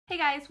Hey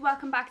guys,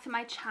 welcome back to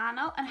my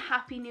channel and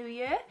Happy New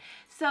Year.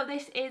 So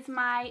this is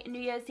my New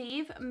Year's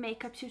Eve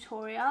makeup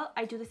tutorial.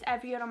 I do this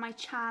every year on my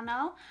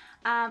channel.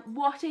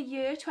 What a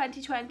year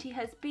 2020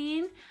 has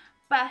been,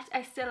 but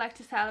I still like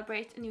to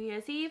celebrate New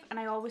Year's Eve, and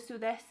I always do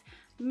this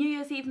New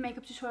Year's Eve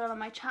makeup tutorial on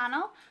my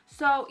channel.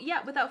 So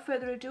yeah, without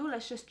further ado,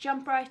 let's just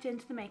jump right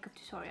into the makeup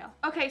tutorial.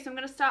 Okay, so I'm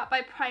going to start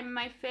by priming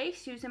my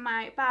face using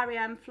my Barry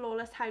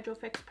Flawless Hydro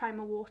Fix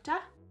Primer Water.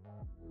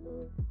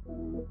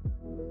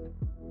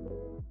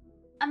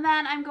 And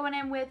then I'm going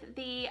in with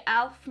the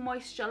e.l.f.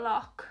 Moisture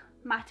Lock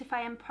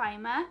Mattifying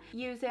Primer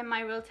using my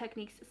Real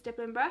Techniques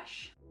stippling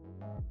brush.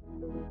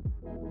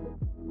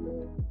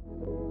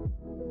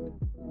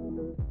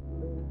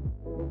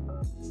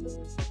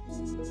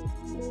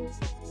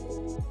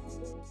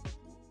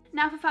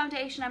 Now for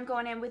foundation, I'm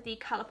going in with the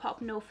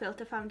Colourpop No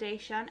Filter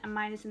foundation, and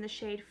mine is in the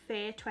shade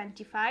Fair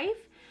 25.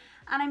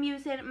 And I'm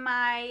using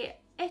my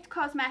It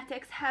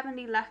Cosmetics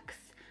Heavenly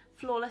Luxe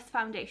Flawless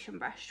Foundation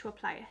brush to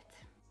apply it.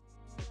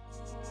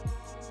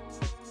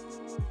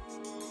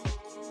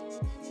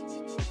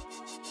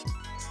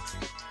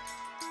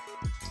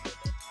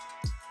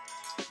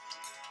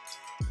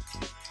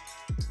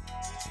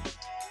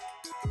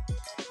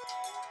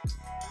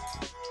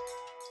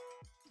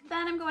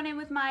 Then I'm going in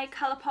with my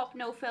Colourpop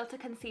No Filter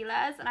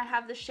concealers, and I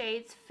have the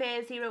shades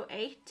Fair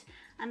 08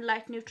 and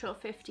Light Neutral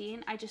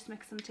 15. I just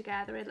mix them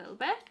together a little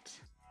bit.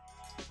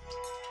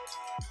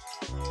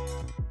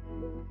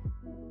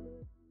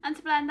 And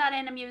to blend that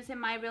in, I'm using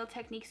my Real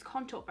Techniques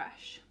contour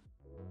brush.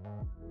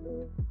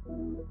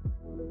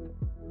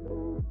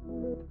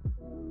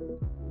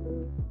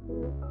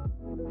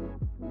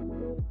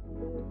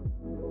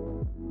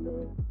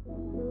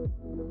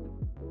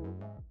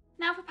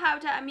 Now for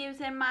powder, I'm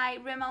using my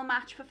Rimmel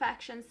Match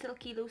Perfection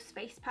Silky Loose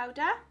Face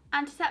Powder.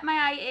 And to set my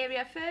eye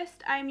area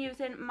first, I'm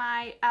using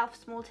my e.l.f.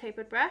 Small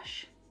Tapered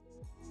Brush.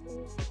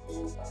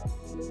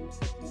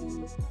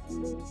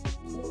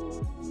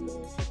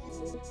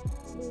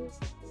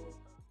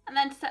 And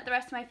then to set the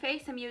rest of my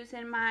face, I'm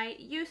using my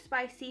You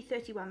Spicy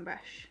 31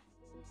 brush.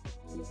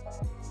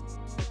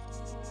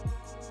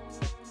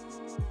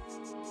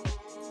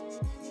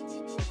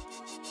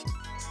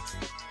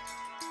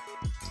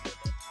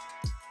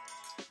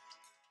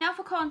 Now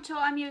for contour,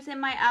 I'm using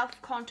my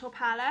e.l.f. contour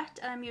palette,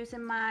 and I'm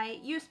using my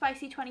You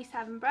Spicy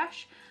 27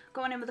 brush,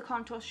 going in with the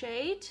contour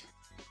shade.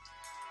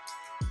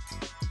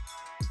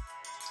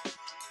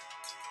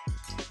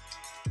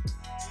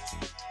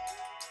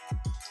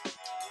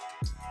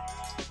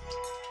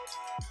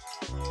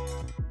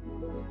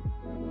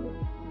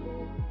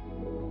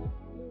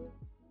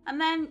 And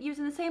then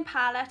using the same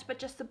palette but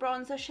just the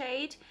bronzer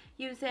shade,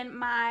 using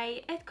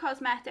my It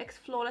Cosmetics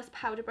Flawless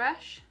Powder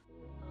Brush.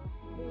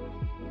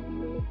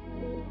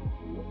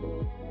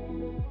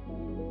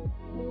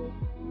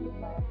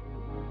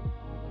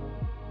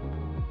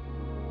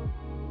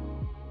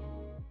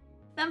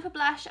 Then for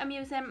blush, I'm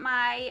using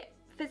my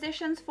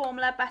Physicians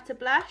Formula Butter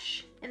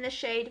Blush in the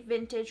shade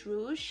Vintage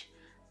Rouge,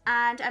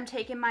 and I'm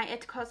taking my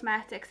It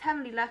Cosmetics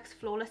Heavenly Luxe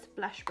Flawless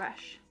Blush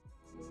Brush.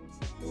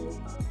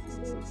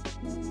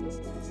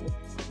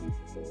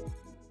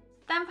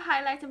 Then for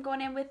highlight, I'm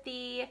going in with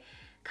the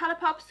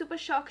Colourpop Super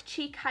Shock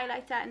Cheek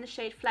Highlighter in the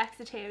shade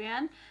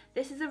Flexitarian.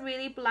 This is a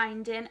really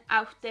blinding,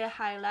 out there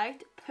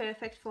highlight,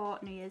 perfect for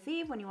New Year's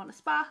Eve when you want to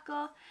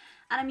sparkle.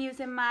 And I'm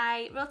using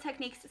my Real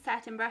Techniques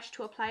setting brush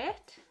to apply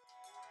it.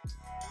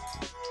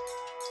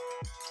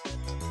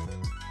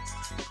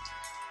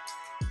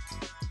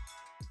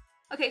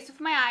 Okay, so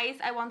for my eyes,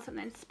 I want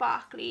something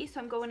sparkly, so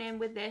I'm going in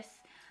with this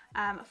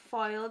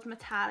foiled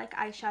metallic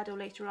eyeshadow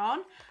later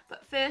on.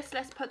 But first,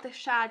 let's put the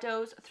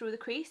shadows through the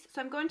crease.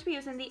 So I'm going to be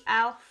using the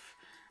e.l.f.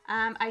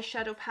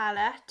 eyeshadow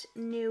palette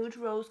Nude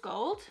Rose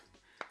Gold,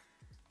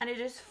 and it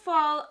is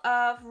full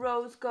of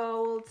rose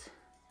gold,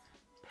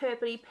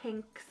 purpley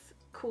pinks,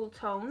 cool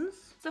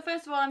tones. So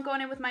first of all, I'm going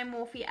in with my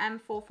Morphe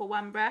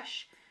M441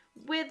 brush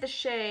with the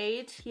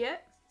shade here,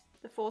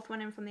 the fourth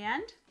one in from the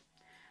end,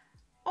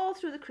 all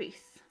through the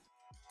crease.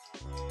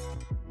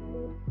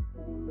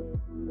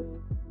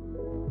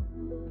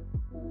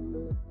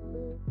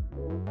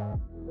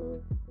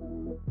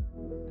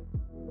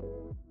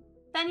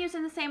 Then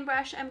using the same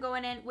brush, I'm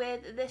going in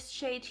with this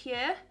shade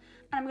here,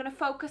 and I'm going to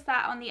focus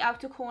that on the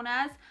outer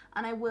corners,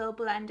 and I will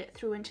blend it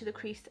through into the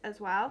crease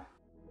as well.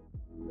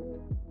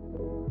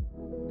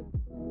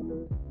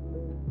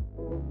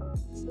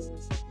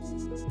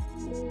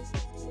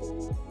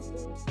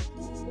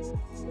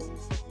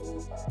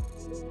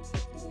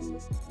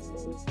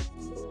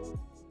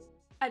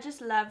 I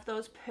just love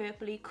those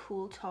purpley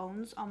cool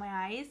tones on my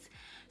eyes.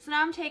 So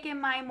now I'm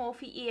taking my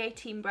Morphe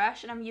E18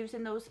 brush, and I'm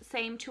using those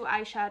same two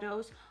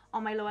eyeshadows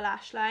on my lower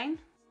lash line.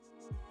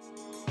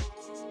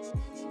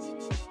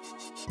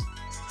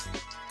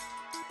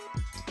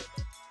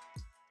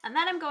 And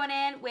then I'm going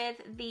in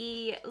with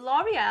the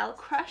L'Oreal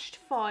Crushed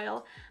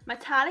Foil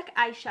Metallic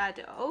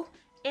Eyeshadow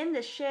in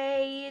the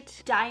shade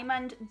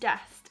Diamond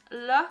Dust.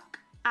 Look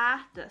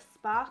at the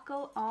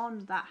sparkle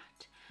on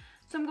that.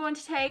 So I'm going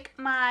to take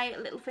my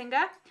little finger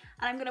and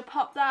I'm going to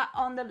pop that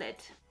on the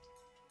lid.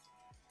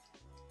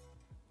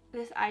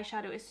 This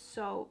eyeshadow is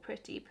so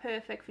pretty,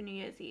 perfect for New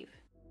Year's Eve.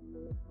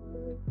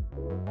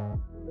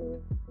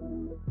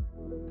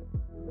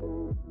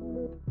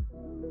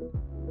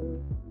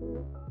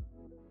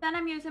 Then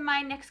I'm using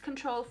my NYX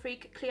Control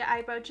Freak Clear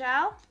Eyebrow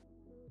Gel.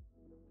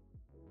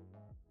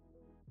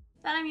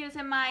 Then I'm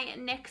using my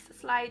NYX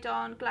Slide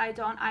On Glide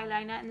On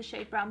Eyeliner in the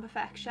shade Brown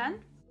Perfection.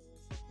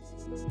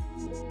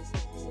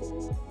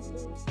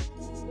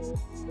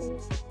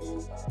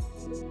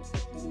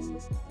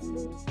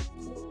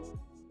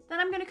 Then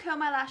I'm going to curl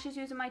my lashes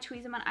using my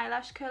Tweezerman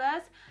eyelash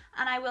curlers,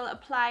 and I will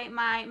apply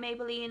my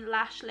Maybelline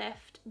Lash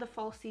Lift The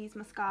Falsies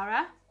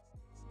Mascara.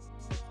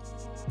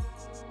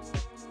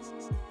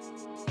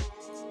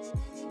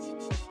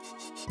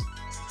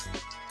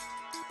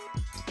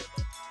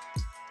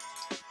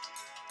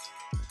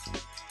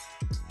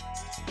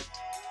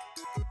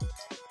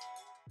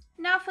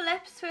 Now for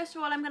lips, first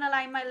of all I'm going to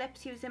line my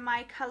lips using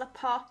my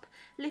Colourpop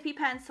Lippy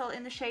Pencil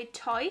in the shade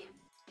Toy.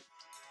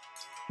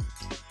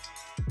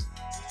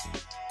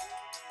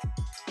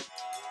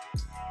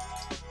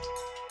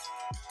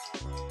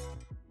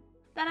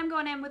 Then I'm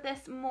going in with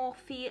this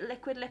Morphe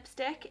liquid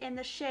lipstick in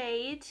the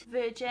shade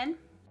Virgin.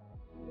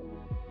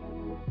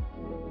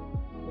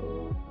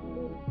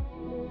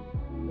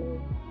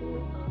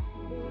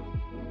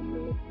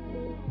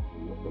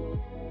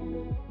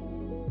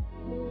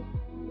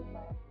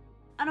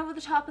 And over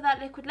the top of that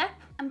liquid lip,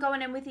 I'm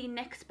going in with the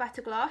NYX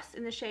Butter Gloss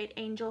in the shade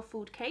Angel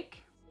Food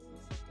Cake.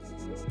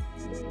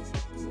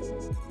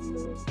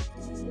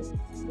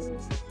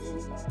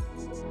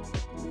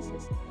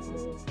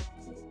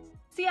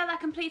 So yeah, that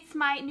completes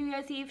my New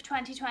Year's Eve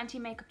 2020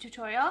 makeup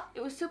tutorial.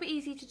 It was super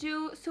easy to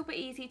do, super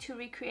easy to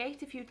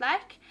recreate if you'd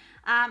like.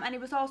 And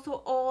it was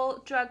also all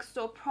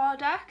drugstore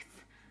products.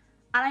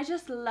 And I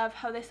just love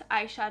how this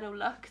eyeshadow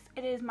looks.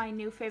 It is my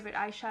new favourite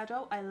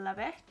eyeshadow. I love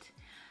it.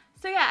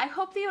 So yeah, I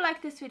hope that you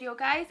liked this video,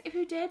 guys. If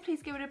you did,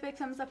 please give it a big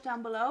thumbs up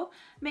down below.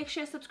 Make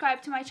sure to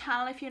subscribe to my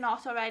channel if you're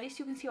not already so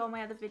you can see all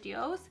my other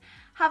videos.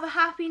 Have a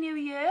happy new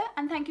year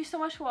and thank you so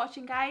much for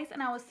watching, guys,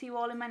 and I will see you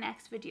all in my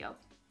next video.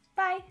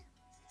 Bye!